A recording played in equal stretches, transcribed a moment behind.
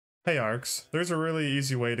Hey ARCs, there's a really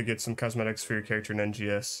easy way to get some cosmetics for your character in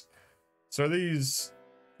NGS. So are these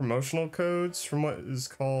promotional codes from what is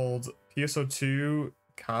called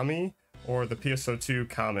PSO2COMI or the PSO2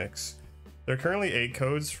 comics. There are currently 8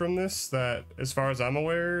 codes from this that, as far as I'm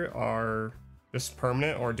aware, are just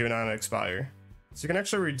permanent or do not expire. So you can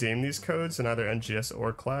actually redeem these codes in either NGS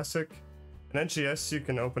or Classic. In NGS, you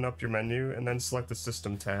can open up your menu and then select the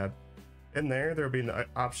System tab. In there will be an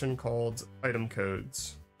option called Item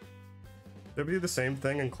Codes. They'll be the same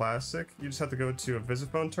thing in Classic. You just have to go to a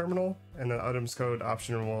Visiphone terminal, and the items code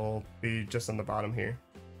option will be just on the bottom here.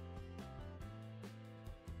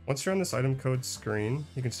 Once you're on this item code screen,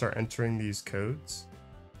 you can start entering these codes.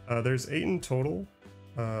 There's 8 in total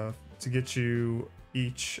to get you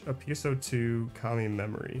each a PSO2COMI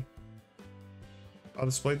memory. I'll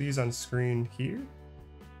display these on screen here,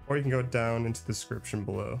 or you can go down into the description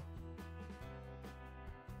below.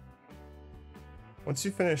 Once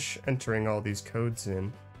you finish entering all these codes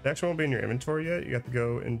in, they actually won't be in your inventory yet. You have to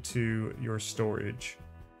go into your storage.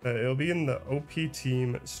 It'll be in the OP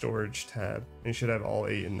Team Storage tab, and you should have all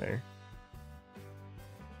 8 in there.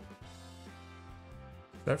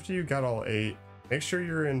 So after you got all 8, make sure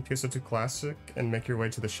you're in PSO2 Classic and make your way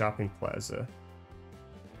to the shopping plaza.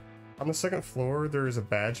 On the second floor, there is a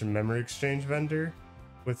badge and memory exchange vendor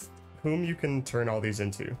with whom you can turn all these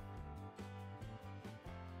into.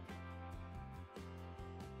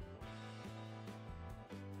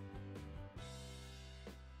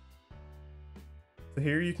 So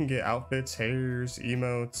here you can get outfits, hairs,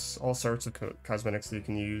 emotes, all sorts of cosmetics that you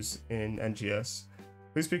can use in NGS.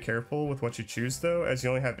 Please be careful with what you choose though, as you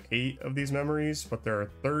only have 8 of these memories, but there are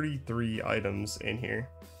 33 items in here.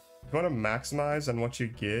 If you want to maximize on what you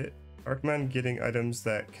get, I recommend getting items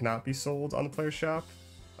that cannot be sold on the player shop.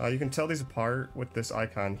 You can tell these apart with this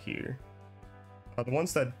icon here. The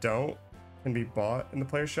ones that don't can be bought in the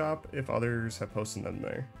player shop if others have posted them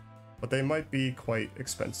there, but they might be quite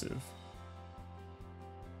expensive.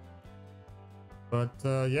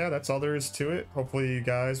 But yeah, that's all there is to it. Hopefully you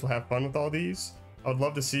guys will have fun with all these. I would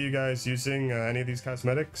love to see you guys using any of these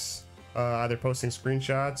cosmetics, either posting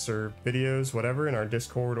screenshots or videos, whatever, in our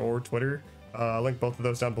Discord or Twitter. I'll link both of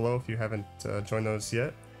those down below if you haven't joined those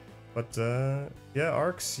yet. But yeah,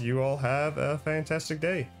 ARCs, you all have a fantastic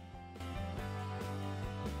day.